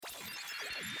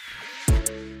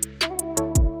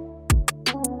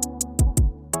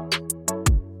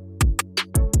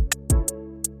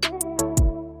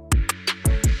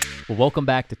Well, welcome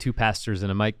back to Two Pastors and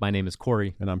a Mic. My name is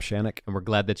Corey. And I'm Shannock. And we're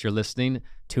glad that you're listening,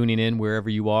 tuning in wherever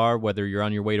you are, whether you're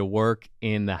on your way to work,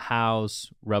 in the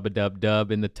house,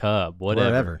 rub-a-dub-dub, in the tub, whatever.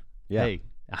 Wherever. Yeah. Hey,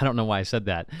 I don't know why I said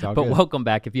that. But good. Welcome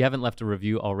back. If you haven't left a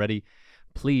review already,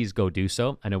 please go do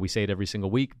so. I know we say it every single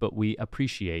week, but we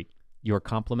appreciate your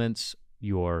compliments,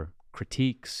 your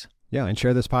critiques. Yeah, and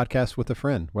share this podcast with a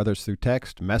friend, whether it's through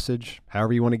text, message,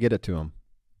 however you want to get it to them.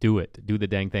 Do it. Do the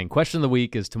dang thing. Question of the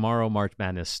week is tomorrow March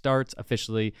Madness starts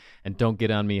officially, and don't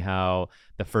get on me how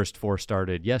the first four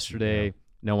started yesterday. Yeah.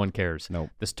 No one cares.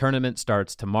 Nope. This tournament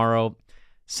starts tomorrow.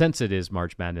 Since it is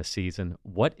March Madness season,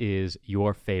 what is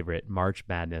your favorite March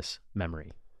Madness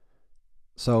memory?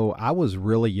 So I was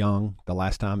really young the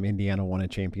last time Indiana won a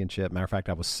championship. Matter of fact,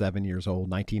 I was 7 years old,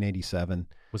 1987.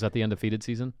 Was that the undefeated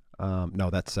season?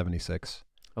 No, that's 76.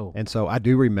 Oh. And so I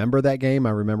do remember that game.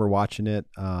 I remember watching it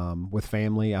with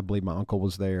family. I believe my uncle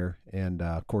was there. And,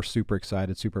 of course, super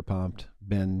excited, super pumped.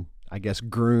 Been, I guess,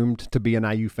 groomed to be an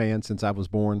IU fan since I was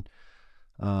born.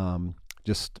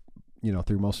 Just,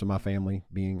 through most of my family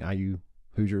being IU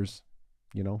Hoosiers,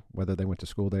 whether they went to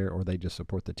school there or they just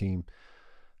support the team.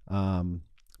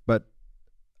 But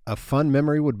a fun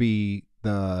memory would be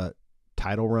the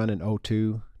title run in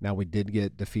 2002. Now, we did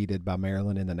get defeated by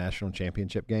Maryland in the national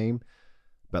championship game.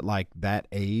 But like that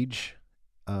age,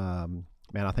 I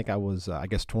think I was,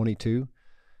 22.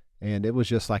 And it was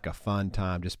just like a fun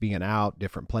time, just being out,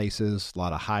 different places, a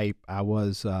lot of hype. I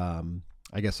was, a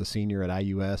senior at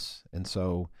IUS. And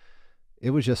so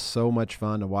it was just so much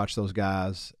fun to watch those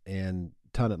guys, and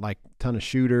ton of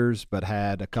shooters, but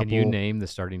had a couple. Can you name the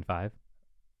starting five?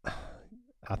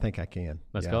 I think I can.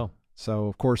 Let's go. So,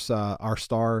 of course, our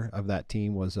star of that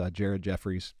team was Jared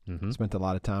Jeffries. Mm-hmm. Spent a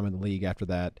lot of time in the league after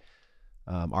that.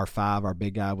 Our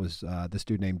big guy was this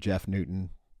dude named Jeff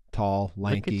Newton, tall,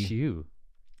 lanky. Look at you.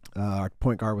 Our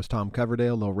point guard was Tom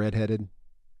Coverdale, little redheaded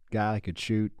guy, could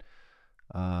shoot.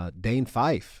 Dane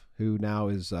Fife, who now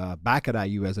is back at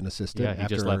IU as an assistant. Yeah, he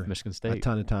after just left Michigan State. A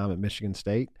ton of time at Michigan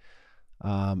State.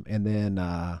 And then,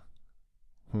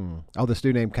 this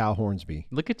dude named Kyle Hornsby.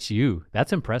 Look at you.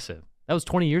 That's impressive. That was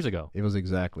 20 years ago. It was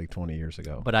exactly 20 years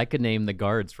ago. But I could name the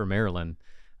guards for Maryland,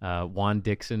 Juan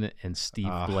Dixon and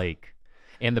Steve Blake.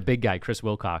 And the big guy, Chris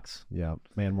Wilcox. Yeah,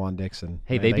 man, Juan Dixon.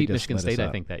 Hey, man, they beat Michigan State,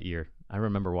 I think, that year. I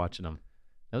remember watching them.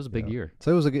 That was a big year.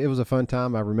 So it was a fun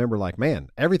time. I remember,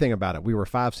 everything about it. We were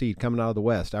 5 seed coming out of the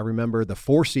West. I remember the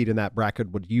 4 seed in that bracket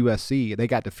with USC. They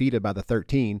got defeated by the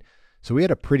 13. So we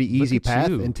had a pretty easy path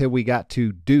until we got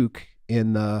to Duke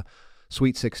in the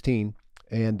Sweet 16.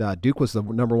 And Duke was the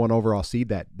number 1 overall seed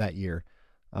that year.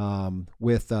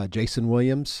 With Jason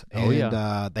Williams, and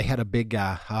they had a big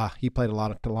guy. He played a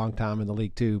long time in the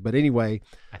league too. But anyway,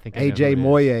 I think AJ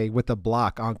Moye with the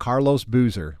block on Carlos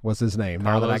Boozer was his name.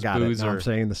 Now that I got it, now I'm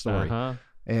saying the story. Uh-huh.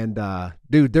 And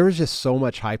dude, there was just so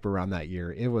much hype around that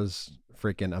year. It was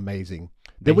freaking amazing.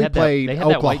 Then we played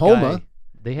Oklahoma.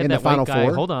 They had in that the Final guy.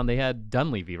 Four. Hold on, they had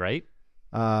Dunleavy, right?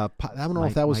 I don't know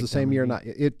if that was the same year or not.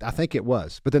 I think it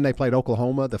was. But then they played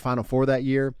Oklahoma, the Final Four that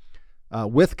year.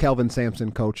 With Kelvin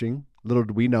Sampson coaching. Little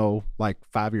did we know,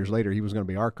 5 years later, he was going to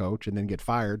be our coach and then get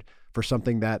fired for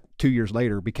something that 2 years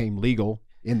later became legal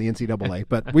in the NCAA.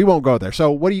 But we won't go there.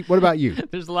 So what about you?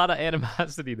 There's a lot of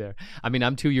animosity there. I mean,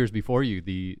 I'm 2 years before you.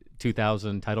 The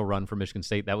 2000 title run for Michigan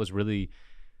State, that was really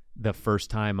the first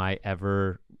time I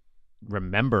ever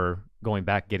remember going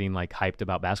back getting hyped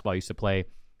about basketball. I used to play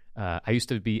I used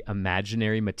to be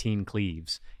imaginary Mateen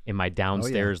Cleaves in my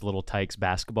downstairs Little Tykes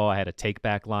basketball. I had a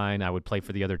take-back line. I would play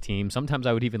for the other team. Sometimes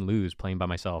I would even lose playing by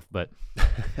myself. But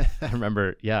I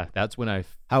remember, that's when I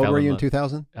How old were you in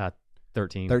 2000?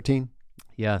 13. 13?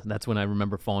 Yeah, that's when I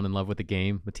remember falling in love with the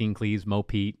game. Mateen Cleaves, Mo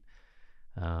Pete.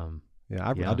 I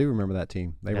do remember that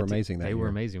team. They were amazing that year. They were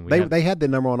amazing. They had the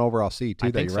number 1 overall seed,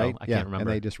 too, right? I can't remember. And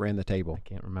they just ran the table. I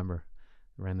can't remember.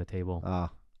 Ran the table.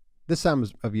 This time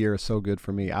of year is so good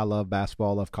for me. I love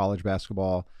basketball, love college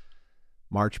basketball.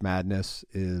 March Madness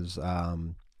is,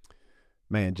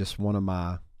 just one of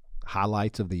my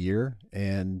highlights of the year.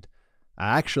 And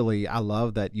I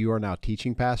love that you are now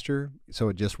teaching pastor, so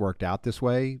it just worked out this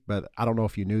way. But I don't know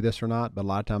if you knew this or not, but a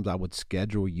lot of times I would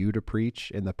schedule you to preach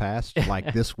in the past,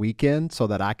 like this weekend, so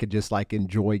that I could just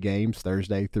enjoy games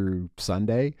Thursday through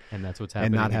Sunday. And that's what's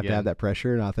happening and not have to have that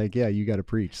pressure. And I think, you got to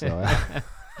preach. So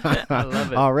I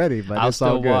love it already, but I'll it's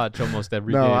all still good. watch almost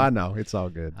every No, game. I know. It's all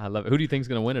good. I love it. Who do you think is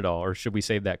going to win it all, or should we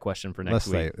save that question for next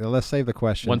week? Let's save the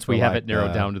question once we have it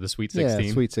narrowed down to the Sweet 16.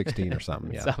 Yeah, Sweet 16 or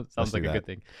something. Yeah, sounds like a good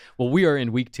thing. Well, we are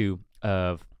in week 2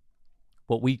 of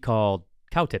what we call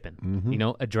cow tipping.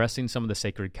 Mm-hmm. Addressing some of the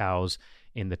sacred cows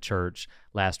in the church.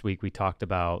 Last week we talked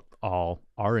about all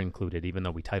are included, even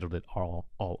though we titled it all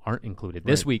aren't included.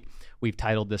 This week we've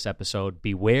titled this episode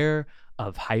Beware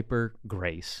of Hyper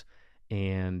Grace.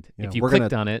 And if you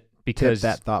clicked on it, because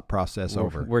that thought process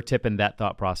over. We're tipping that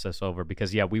thought process over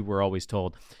because, we were always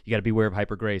told you got to beware of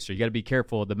hyper grace, or you got to be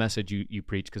careful of the message you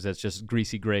preach because that's just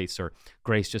greasy grace, or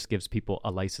grace just gives people a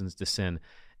license to sin.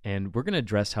 And we're going to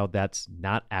address how that's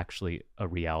not actually a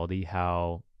reality,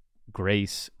 how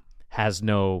grace has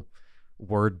no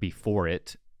word before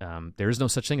it. There is no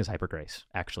such thing as hyper grace,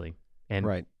 actually.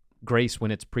 And grace,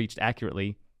 when it's preached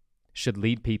accurately, should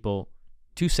lead people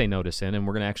to say no to sin, and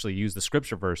we're going to actually use the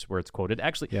scripture verse where it's quoted.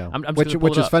 Actually, I'm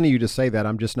which is funny you just say that.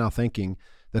 I'm just now thinking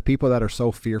the people that are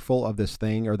so fearful of this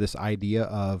thing or this idea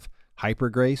of hyper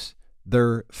grace,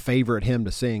 their favorite hymn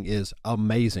to sing is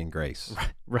Amazing Grace.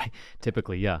 Right.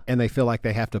 Typically, yeah. And they feel like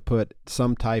they have to put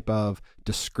some type of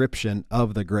description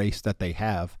of the grace that they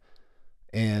have,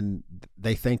 and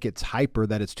they think it's hyper,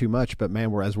 that it's too much. But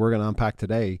man, as we're going to unpack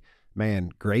today, man,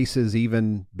 grace is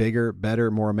even bigger,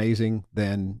 better, more amazing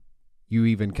than you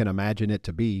even can imagine it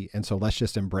to be. And so let's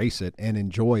just embrace it and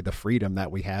enjoy the freedom that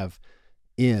we have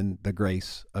in the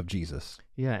grace of Jesus.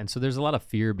 Yeah, and so there's a lot of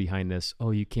fear behind this.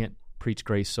 Oh, you can't preach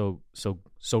grace so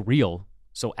real,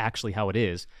 so actually how it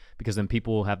is, because then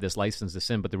people will have this license to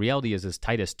sin. But the reality is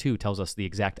Titus 2 tells us the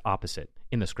exact opposite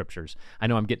in the scriptures. I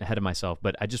know I'm getting ahead of myself,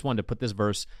 but I just wanted to put this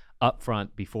verse up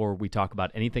front before we talk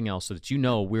about anything else so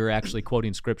that we're actually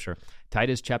quoting scripture.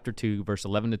 Titus chapter 2, verse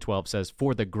 11 to 12 says,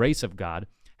 "For the grace of God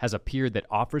has appeared that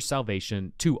offers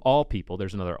salvation to all people."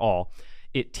 There's another all.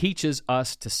 "It teaches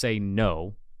us to say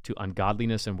no to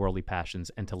ungodliness and worldly passions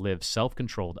and to live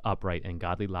self-controlled, upright, and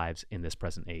godly lives in this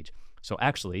present age." So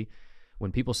actually,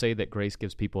 when people say that grace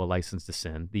gives people a license to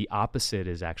sin, the opposite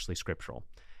is actually scriptural.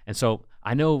 And so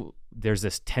I know there's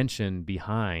this tension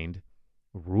behind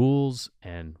rules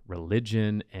and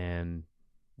religion and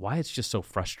why it's just so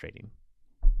frustrating.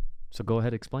 So go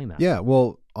ahead, explain that. Yeah,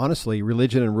 well, honestly,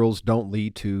 religion and rules don't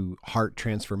lead to heart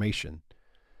transformation.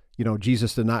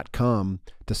 Jesus did not come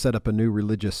to set up a new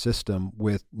religious system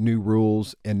with new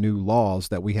rules and new laws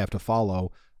that we have to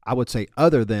follow, I would say,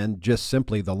 other than just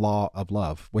simply the law of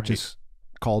love, which is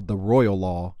called the royal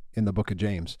law in the book of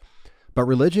James. But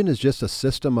religion is just a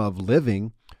system of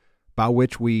living by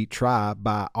which we try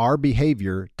by our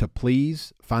behavior to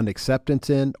please, find acceptance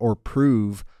in, or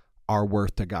prove our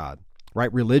worth to God.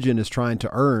 Right? Religion is trying to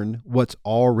earn what's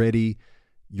already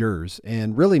yours.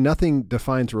 And really nothing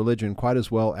defines religion quite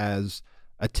as well as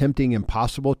attempting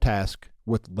impossible tasks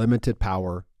with limited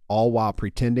power, all while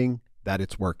pretending that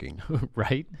it's working.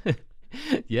 Right?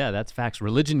 Yeah, that's facts.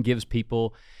 Religion gives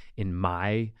people, in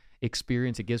my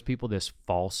experience, it gives people this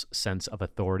false sense of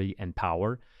authority and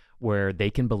power where they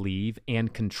can believe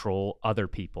and control other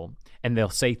people. And they'll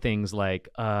say things like,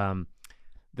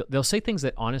 they'll say things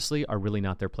that honestly are really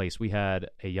not their place. We had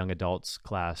a young adults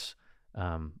class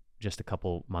just a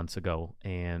couple months ago,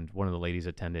 and one of the ladies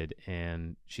attended,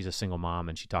 and she's a single mom,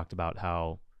 and she talked about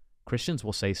how Christians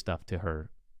will say stuff to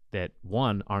her that,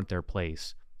 one, aren't their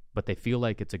place, but they feel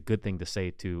like it's a good thing to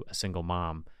say to a single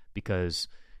mom because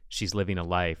she's living a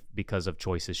life because of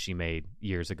choices she made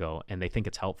years ago, and they think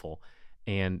it's helpful.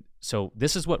 And so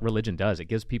this is what religion does. It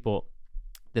gives people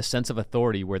this sense of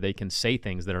authority where they can say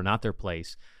things that are not their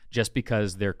place just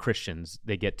because they're Christians.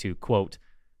 They get to, quote,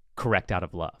 correct out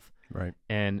of love. Right.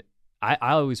 And I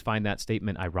always find that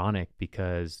statement ironic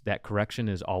because that correction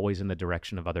is always in the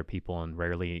direction of other people and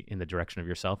rarely in the direction of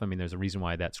yourself. I mean, there's a reason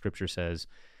why that scripture says,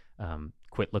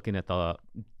 quit looking at the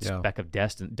speck of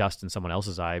dust in someone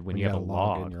else's eye when you have a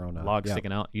log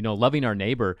sticking out. Loving our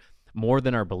neighbor more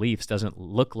than our beliefs doesn't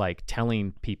look like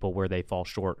telling people where they fall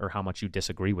short or how much you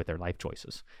disagree with their life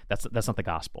choices. That's not the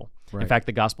gospel. Right. In fact,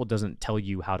 the gospel doesn't tell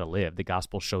you how to live. The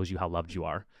gospel shows you how loved you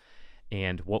are.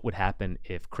 And what would happen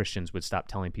if Christians would stop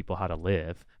telling people how to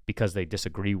live because they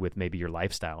disagree with maybe your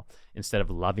lifestyle instead of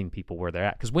loving people where they're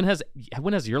at? Because when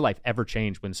has your life ever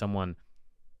changed when someone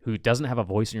who doesn't have a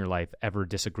voice in your life ever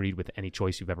disagreed with any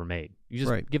choice you've ever made? You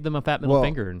just give them a fat middle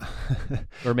finger,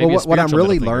 or maybe what I'm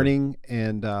really learning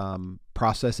and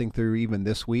processing through even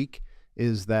this week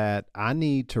is that I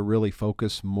need to really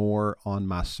focus more on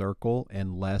my circle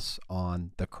and less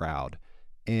on the crowd.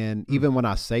 And even when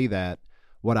I say that,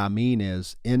 what I mean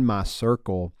is in my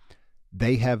circle,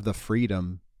 they have the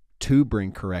freedom to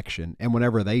bring correction. And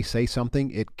whenever they say something,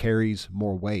 it carries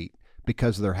more weight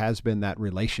because there has been that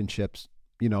relationships,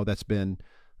 that's been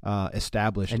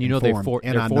established and formed.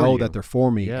 And I know that they're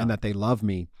for me and that they love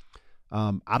me.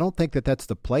 I don't think that that's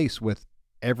the place with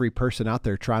every person out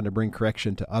there trying to bring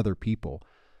correction to other people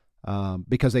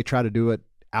because they try to do it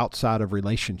outside of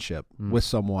relationship with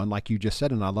someone, like you just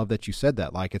said. And I love that you said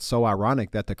that. Like, it's so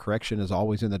ironic that the correction is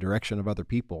always in the direction of other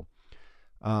people.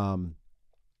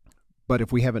 But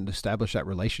if we haven't established that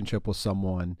relationship with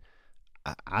someone,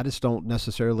 I just don't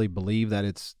necessarily believe that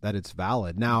it's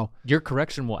valid. Now, your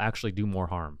correction will actually do more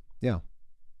harm. Yeah.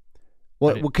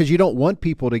 Well, because you don't want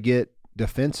people to get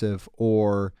defensive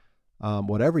or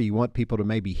whatever. You want people to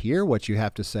maybe hear what you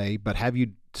have to say, but have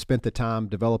you spent the time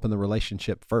developing the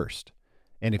relationship first?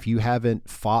 And if you haven't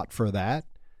fought for that,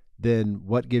 then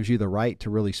what gives you the right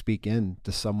to really speak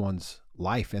into someone's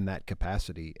life in that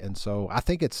capacity? And so I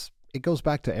think it goes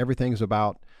back to everything's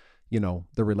about,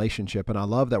 the relationship. And I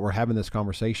love that we're having this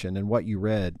conversation, and what you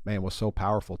read, man, was so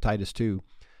powerful, Titus 2,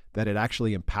 that it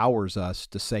actually empowers us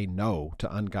to say no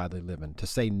to ungodly living, to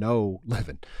say no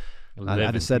living.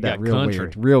 I just said that real country.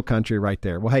 Weird, real country right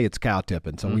there. Well, hey, it's cow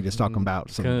tipping, so we just talking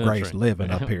about some country. Grace living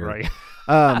up here. Right.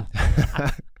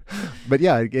 But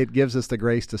yeah, it gives us the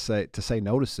grace to say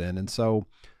no to sin. And so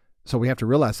we have to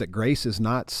realize that grace is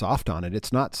not soft on it.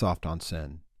 It's not soft on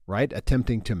sin, right?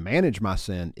 Attempting to manage my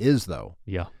sin is, though.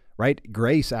 Yeah. Right?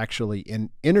 Grace actually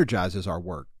energizes our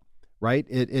work, right?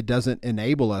 It doesn't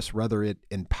enable us, rather it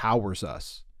empowers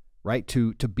us, right?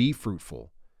 To be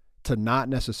fruitful, to not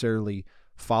necessarily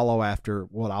follow after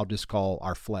what I'll just call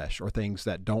our flesh or things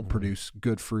that don't produce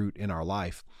good fruit in our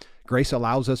life. Grace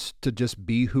allows us to just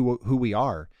be who we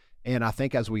are. And I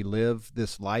think as we live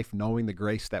this life knowing the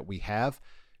grace that we have,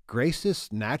 grace is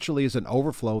naturally is an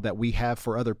overflow that we have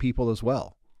for other people as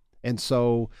well. And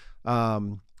so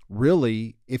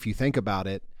really, if you think about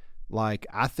it, like,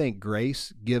 I think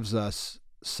grace gives us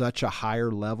such a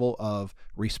higher level of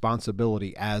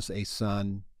responsibility as a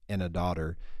son and a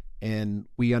daughter. And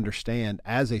we understand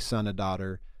as a son and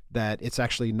daughter that it's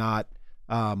actually not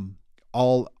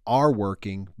all our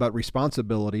working, but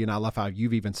responsibility. And I love how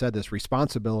you've even said this,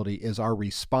 responsibility is our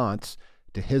response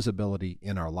to his ability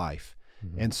in our life.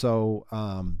 Mm-hmm. And so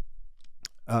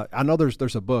I know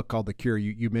there's a book called The Cure.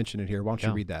 You mentioned it here. Why don't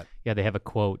you read that? Yeah, they have a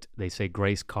quote. They say,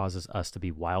 grace causes us to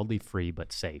be wildly free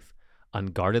but safe,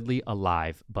 unguardedly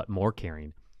alive but more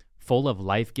caring, full of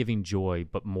life-giving joy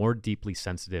but more deeply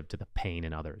sensitive to the pain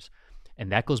in others.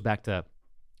 And that goes back to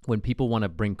when people want to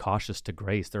bring cautious to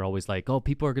grace, they're always like, oh,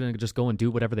 people are going to just go and do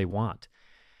whatever they want.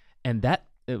 And that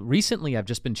recently I've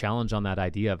just been challenged on that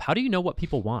idea of, how do you know what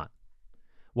people want?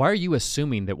 Why are you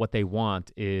assuming that what they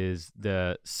want is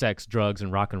the sex, drugs,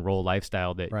 and rock and roll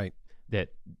lifestyle that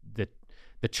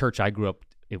the church I grew up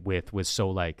with was so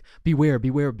like, beware,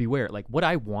 beware, beware. Like, what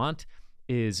I want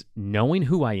is knowing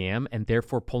who I am and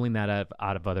therefore pulling that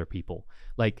out of other people.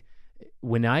 Like,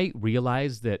 when I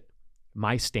realize that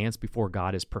my stance before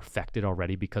God is perfected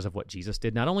already because of what Jesus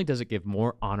did, not only does it give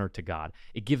more honor to God,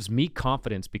 it gives me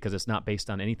confidence because it's not based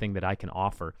on anything that I can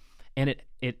offer. And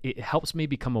it helps me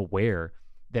become aware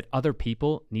that other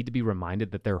people need to be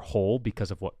reminded that they're whole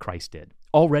because of what Christ did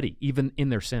already, even in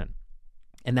their sin.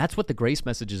 And that's what the grace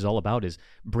message is all about, is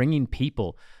bringing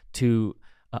people to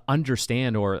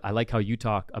understand, or I like how you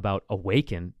talk about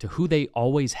awaken to who they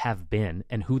always have been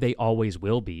and who they always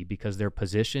will be, because their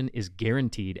position is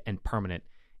guaranteed and permanent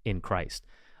in Christ.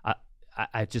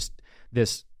 I just,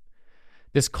 this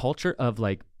culture of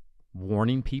like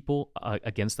warning people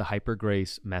against the hyper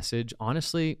grace message,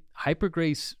 honestly, hyper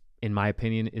grace, in my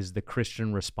opinion, is the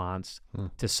Christian response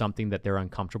to something that they're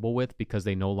uncomfortable with because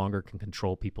they no longer can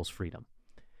control people's freedom.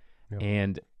 Yep.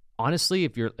 And honestly,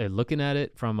 if you're looking at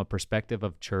it from a perspective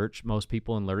of church, most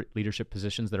people in leadership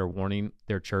positions that are warning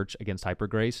their church against hyper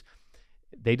grace,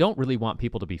 they don't really want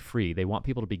people to be free. They want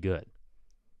people to be good.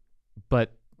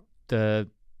 But the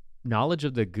knowledge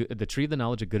of the tree of the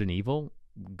knowledge of good and evil,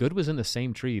 good was in the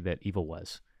same tree that evil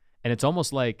was. And it's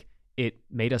almost like it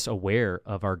made us aware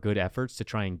of our good efforts to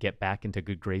try and get back into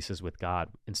good graces with God,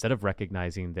 instead of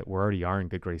recognizing that we already are in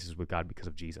good graces with God because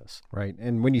of Jesus. Right.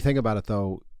 And when you think about it,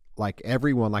 though, like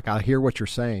everyone, like I hear what you're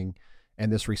saying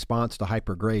and this response to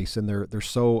hyper grace, and they're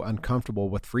so uncomfortable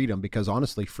with freedom, because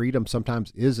honestly, freedom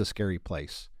sometimes is a scary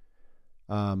place.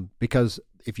 Because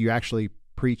if you actually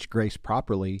preach grace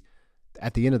properly,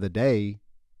 at the end of the day,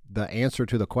 the answer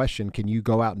to the question, can you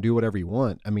go out and do whatever you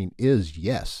want? I mean, is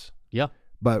yes. Yeah.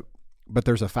 But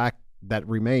there's a fact that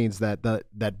remains, that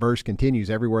that verse continues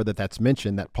everywhere that's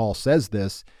mentioned, that Paul says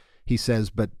this. He says,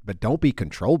 but don't be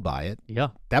controlled by it. Yeah.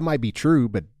 That might be true,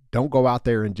 but don't go out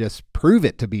there and just prove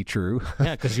it to be true.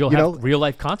 Yeah, because you'll have real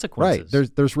life consequences. Right.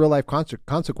 There's real life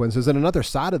consequences. And another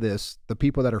side of this, the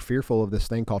people that are fearful of this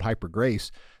thing called hyper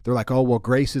grace, they're like, oh, well,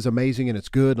 grace is amazing and it's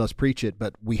good, let's preach it,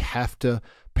 but we have to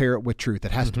pair it with truth.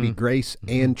 It has to be grace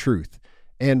and truth.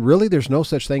 And really, there's no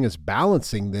such thing as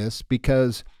balancing this,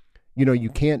 because You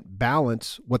can't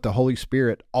balance what the Holy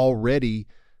Spirit already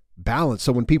balanced.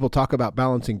 So when people talk about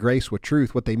balancing grace with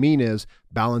truth, what they mean is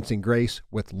balancing grace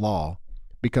with law,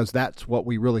 because that's what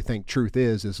we really think truth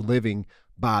is living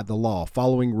by the law,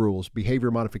 following rules,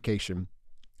 behavior modification.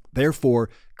 Therefore,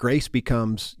 grace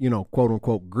becomes, quote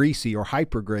unquote, greasy or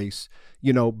hyper grace,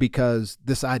 because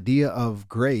this idea of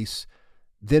grace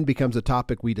then becomes a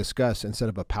topic we discuss instead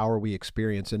of a power we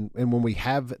experience. And when we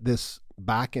have this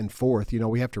back and forth,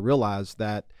 we have to realize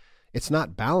that it's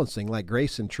not balancing. Like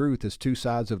grace and truth is two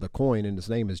sides of the coin, and his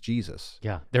name is Jesus.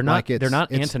 Yeah, they're not. They're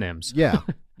not antonyms. Yeah,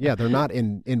 they're not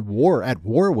at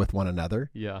war with one another.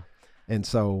 Yeah. And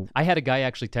so I had a guy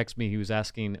actually text me. He was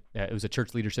asking. It was a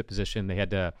church leadership position. They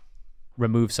had to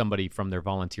remove somebody from their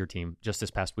volunteer team just this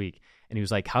past week, and he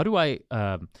was like, "How do I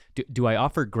do I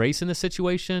offer grace in this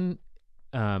situation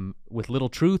with little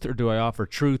truth, or do I offer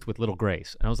truth with little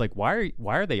grace?" And I was like, "Why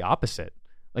are they opposite?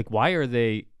 Like, why are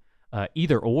they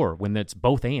either or when it's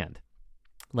both and?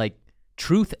 Like,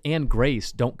 truth and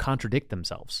grace don't contradict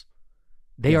themselves.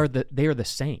 They are the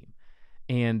same."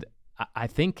 And I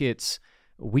think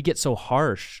we get so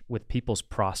harsh with people's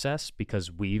process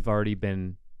because we've already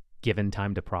been given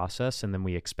time to process, and then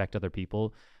we expect other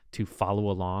people to follow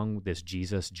along this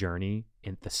Jesus journey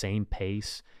in the same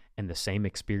pace and the same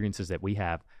experiences that we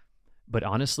have. But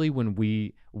honestly, when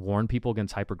we warn people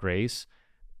against hyper grace,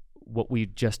 what we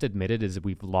just admitted is that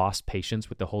we've lost patience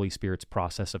with the Holy Spirit's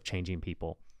process of changing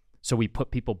people. So we put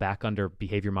people back under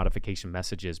behavior modification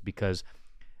messages because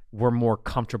we're more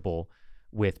comfortable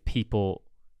with people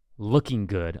looking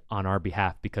good on our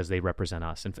behalf because they represent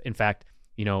us. In fact,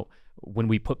 when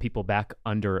we put people back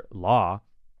under law,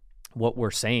 what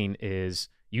we're saying is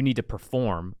you need to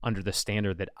perform under the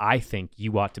standard that I think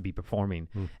you ought to be performing.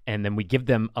 And then we give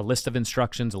them a list of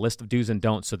instructions, a list of do's and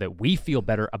don'ts so that we feel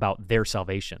better about their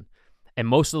salvation. And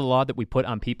most of the law that we put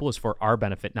on people is for our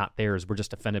benefit, not theirs. We're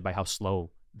just offended by how slow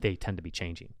they tend to be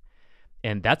changing.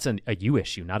 And that's a you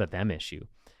issue, not a them issue.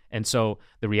 And so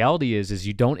the reality is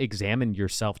you don't examine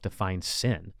yourself to find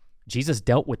sin. Jesus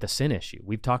dealt with the sin issue.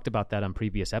 We've talked about that on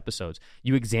previous episodes.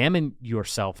 You examine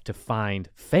yourself to find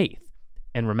faith.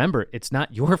 And remember, it's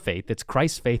not your faith, it's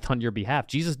Christ's faith on your behalf.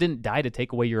 Jesus didn't die to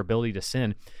take away your ability to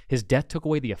sin. His death took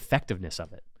away the effectiveness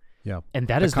of it. Yeah. And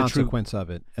that is the consequence of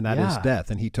it. And that is death.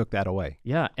 And he took that away.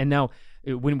 Yeah. And now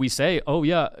when we say, oh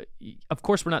yeah, of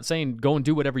course we're not saying go and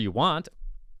do whatever you want.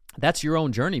 That's your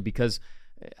own journey, because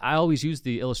I always use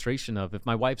the illustration of if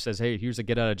my wife says, hey, here's a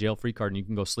get out of jail free card and you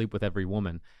can go sleep with every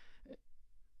woman.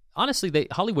 Honestly,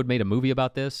 Hollywood made a movie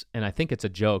about this, and I think it's a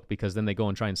joke because then they go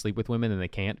and try and sleep with women and they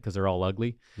can't because they're all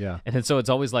ugly. Yeah. And then so it's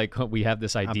always like we have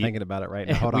this idea. I'm thinking about it right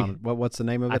now. Hold on. What's the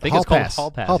name of it? I think it's called Hall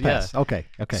Pass. Hall Pass. Yeah. Okay.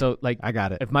 So like I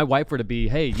got it. If my wife were to be,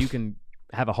 hey, you can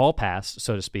have a hall pass,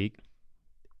 so to speak,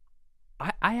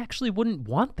 I actually wouldn't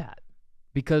want that.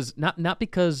 Because not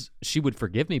because she would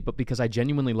forgive me, but because I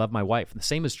genuinely love my wife. And the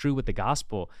same is true with the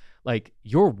gospel. Like,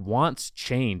 your wants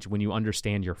change when you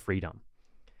understand your freedom.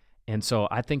 And so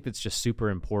I think that's just super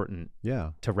important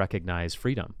to recognize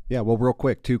freedom. Yeah, well, real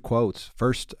quick, 2 quotes.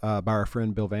 First, by our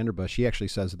friend Bill Vanderbush, he actually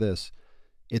says this: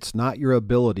 "It's not your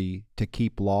ability to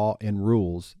keep law and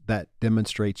rules that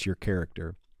demonstrates your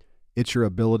character. It's your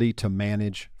ability to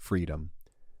manage freedom.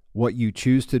 What you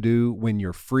choose to do when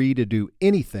you're free to do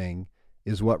anything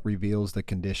is what reveals the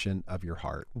condition of your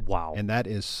heart." Wow. And that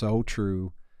is so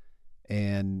true.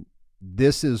 And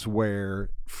this is where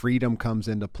freedom comes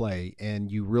into play,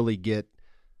 and you really get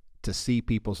to see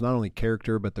people's not only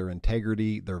character, but their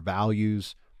integrity, their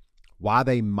values, why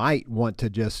they might want to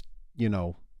just,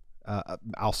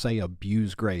 I'll say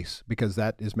abuse grace, because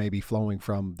that is maybe flowing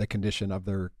from the condition of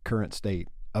their current state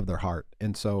of their heart.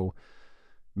 And so,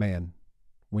 man,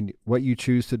 what you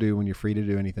choose to do when you're free to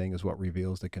do anything is what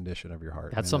reveals the condition of your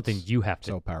heart. That's something you have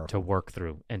to work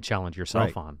through and challenge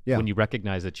yourself on. Yeah. When you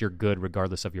recognize that you're good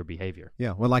regardless of your behavior.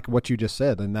 Yeah. Well, like what you just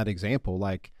said in that example,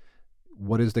 like,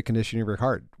 what is the condition of your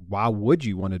heart? Why would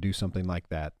you want to do something like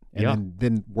that? And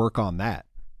then work on that.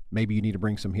 Maybe you need to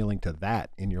bring some healing to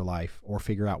that in your life, or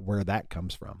figure out where that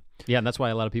comes from. Yeah. And that's why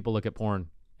a lot of people look at porn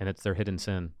and it's their hidden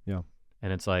sin. Yeah.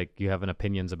 And it's like you have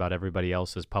opinions about everybody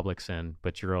else's public sin,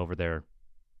 but you're over there.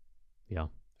 Yeah.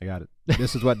 I got it.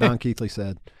 This is what Don Keathley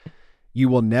said: "You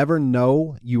will never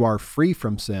know you are free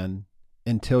from sin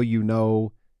until you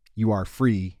know you are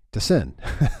free to sin."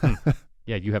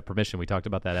 Yeah, you have permission. We talked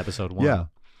about that episode 1. Yeah.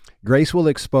 "Grace will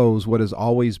expose what has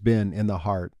always been in the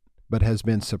heart, but has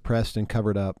been suppressed and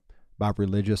covered up by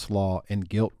religious law and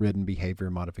guilt-ridden behavior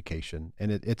modification."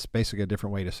 And it's basically a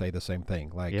different way to say the same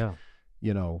thing. Like,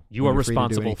 you are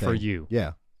responsible for you.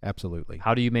 Yeah. Absolutely.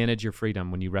 How do you manage your freedom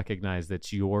when you recognize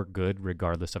that you're good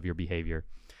regardless of your behavior?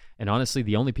 And honestly,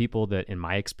 the only people that, in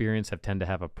my experience, tend to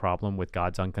have a problem with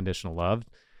God's unconditional love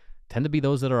tend to be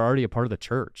those that are already a part of the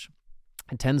church.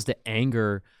 It tends to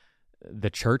anger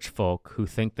the church folk who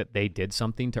think that they did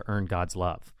something to earn God's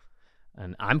love.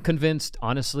 And I'm convinced,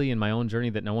 honestly, in my own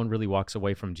journey, that no one really walks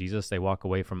away from Jesus. They walk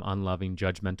away from unloving,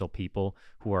 judgmental people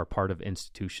who are a part of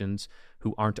institutions,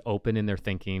 who aren't open in their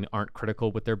thinking, aren't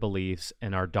critical with their beliefs,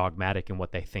 and are dogmatic in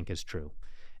what they think is true.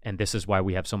 And this is why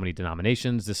we have so many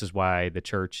denominations. This is why the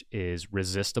church is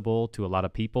resistible to a lot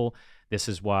of people. This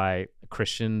is why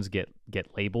Christians get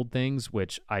labeled things,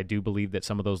 which I do believe that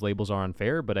some of those labels are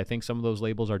unfair, but I think some of those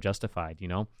labels are justified, you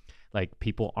know? Like,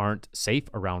 people aren't safe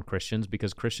around Christians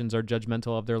because Christians are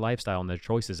judgmental of their lifestyle and their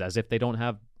choices, as if they don't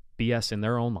have BS in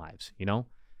their own lives, you know?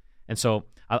 And so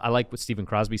I like what Stephen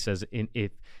Crosby says,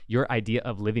 if your idea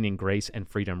of living in grace and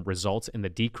freedom results in the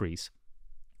decrease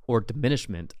or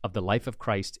diminishment of the life of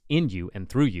Christ in you and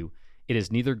through you, it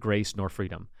is neither grace nor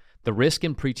freedom. The risk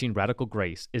in preaching radical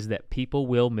grace is that people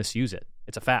will misuse it.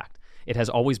 It's a fact. It has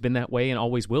always been that way and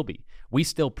always will be. We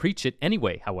still preach it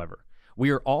anyway, however. We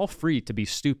are all free to be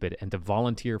stupid and to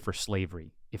volunteer for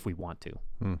slavery if we want to.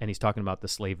 And he's talking about the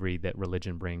slavery that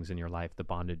religion brings in your life, the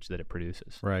bondage that it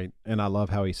produces. Right. And I love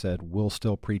how he said, we'll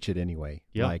still preach it anyway.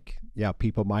 Yep. Like, yeah,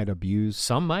 people might abuse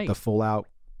Some might. the full out,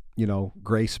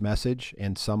 grace message,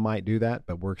 and some might do that,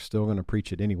 but we're still going to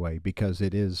preach it anyway because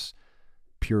it is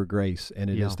pure grace, and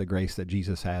it is the grace that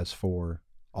Jesus has for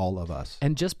all of us.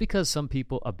 And just because some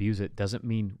people abuse it doesn't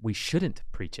mean we shouldn't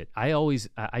preach it. I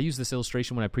use this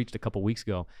illustration when I preached a couple weeks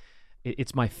ago.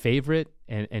 It's my favorite,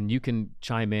 and you can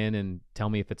chime in and tell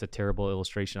me if it's a terrible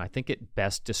illustration. I think it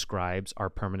best describes our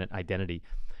permanent identity.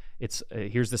 It's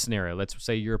here's the scenario. Let's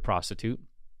say you're a prostitute,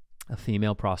 a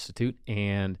female prostitute,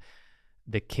 and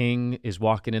the king is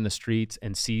walking in the streets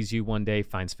and sees you one day,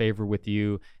 finds favor with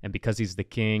you, and because he's the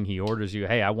king, he orders you,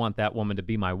 hey, I want that woman to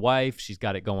be my wife. She's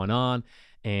got it going on.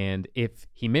 And if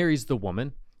he marries the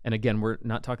woman, and again, we're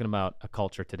not talking about a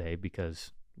culture today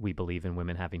because we believe in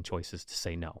women having choices to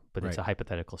say no, but it's a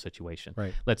hypothetical situation.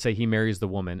 Right. Let's say he marries the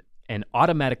woman, and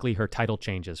automatically her title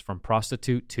changes from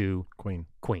prostitute to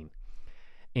Queen.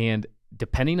 And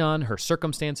depending on her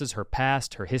circumstances, her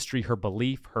past, her history, her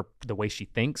belief, the way she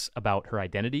thinks about her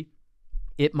identity,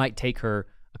 it might take her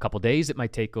a couple days, it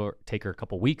might take her a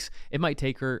couple weeks, it might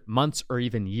take her months or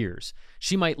even years.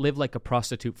 She might live like a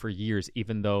prostitute for years,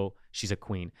 even though she's a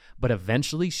queen. But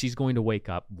eventually she's going to wake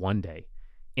up one day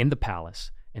in the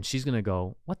palace, and she's going to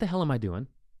go, what the hell am I doing?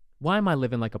 Why am I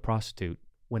living like a prostitute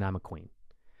when I'm a queen?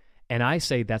 And I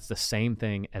say that's the same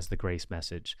thing as the grace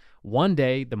message. One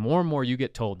day, the more and more you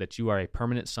get told that you are a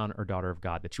permanent son or daughter of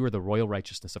God, that you are the royal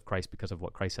righteousness of Christ because of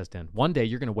what Christ has done, one day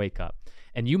you're going to wake up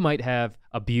and you might have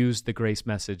abused the grace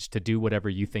message to do whatever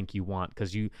you think you want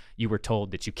because you were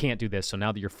told that you can't do this, so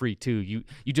now that you're free too, you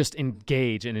just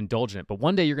engage and indulge in it. But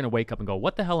one day you're going to wake up and go,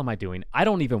 what the hell am I doing? I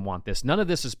don't even want this. None of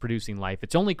this is producing life.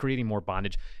 It's only creating more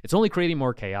bondage. It's only creating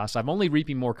more chaos. I'm only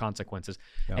reaping more consequences.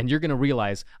 Yep. And you're going to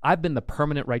realize I've been the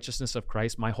permanent righteousness of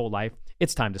Christ my whole life.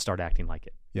 It's time to start acting like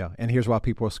it. Yeah, and here's why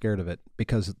people are scared of it,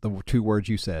 because the two words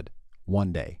you said,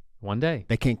 one day. One day.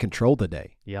 They can't control the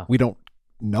day. Yeah. We don't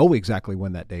know exactly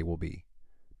when that day will be,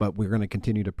 but we're going to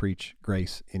continue to preach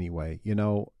grace anyway.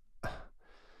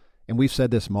 And we've said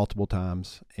this multiple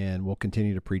times, and we'll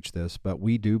continue to preach this, but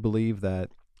we do believe that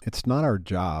it's not our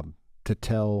job to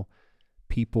tell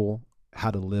people how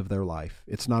to live their life.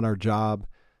 It's not our job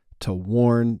to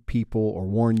warn people or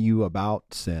warn you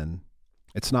about sin.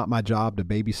 It's not my job to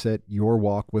babysit your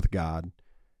walk with God.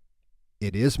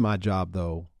 It is my job,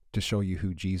 though, to show you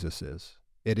who Jesus is.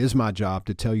 It is my job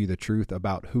to tell you the truth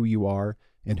about who you are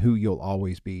and who you'll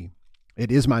always be.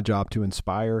 It is my job to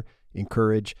inspire,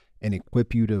 encourage, and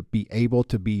equip you to be able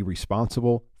to be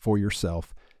responsible for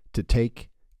yourself, to take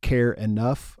care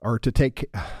enough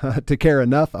to care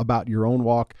enough about your own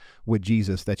walk with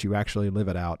Jesus that you actually live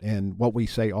it out. And what we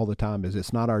say all the time is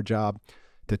it's not our job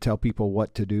to tell people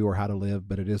what to do or how to live,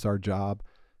 but it is our job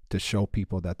to show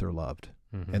people that they're loved.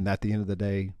 Mm-hmm. And at the end of the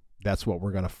day, that's what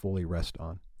we're going to fully rest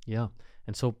on. Yeah.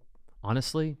 And so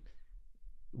honestly,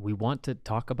 we want to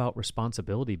talk about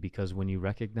responsibility, because when you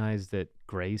recognize that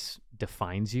grace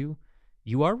defines you,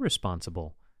 you are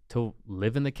responsible to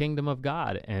live in the kingdom of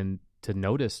God and to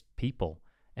notice people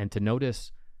and to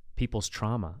notice people's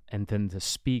trauma and then to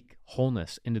speak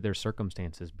wholeness into their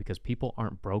circumstances, because people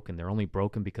aren't broken. They're only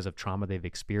broken because of trauma they've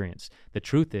experienced. The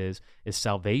truth is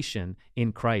salvation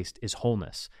in Christ is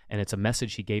wholeness, and it's a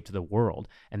message he gave to the world.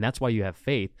 And that's why you have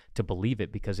faith to believe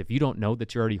it, because if you don't know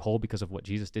that you're already whole because of what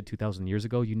Jesus did 2,000 years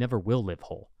ago, you never will live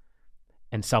whole.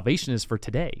 And salvation is for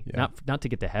today, Yeah. not to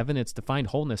get to heaven. It's to find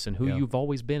wholeness in who Yeah. you've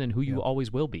always been and who you Yeah.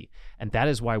 always will be. And that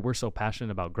is why we're so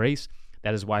passionate about grace.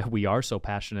 That is why we are so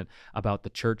passionate about the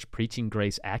church preaching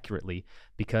grace accurately,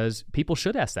 because people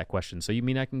should ask that question. So you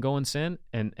mean I can go and sin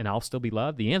and I'll still be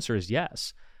loved? The answer is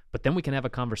yes. But then we can have a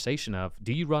conversation of,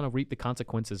 do you want to reap the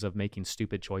consequences of making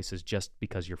stupid choices just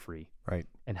because you're free? Right.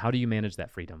 And how do you manage that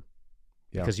freedom?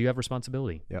 Yeah. Because you have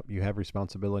responsibility. Yep. You have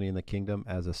responsibility in the kingdom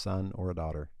as a son or a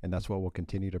daughter. And that's what we'll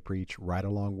continue to preach right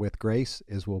along with grace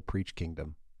is we'll preach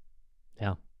kingdom.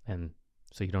 Yeah. And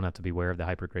so you don't have to beware of the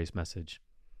hyper grace message.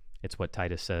 It's what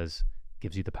Titus says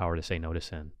gives you the power to say no to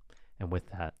sin. And with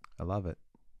that, I love it.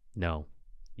 no,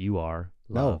 you are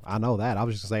No, loved. I know that. I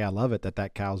was just going to say I love it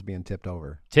that cow's being tipped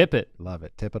over. Tip it. Love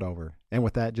it. Tip it over. And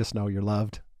with that, just know you're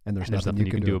loved and there's And there's nothing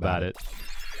you can do about it. it.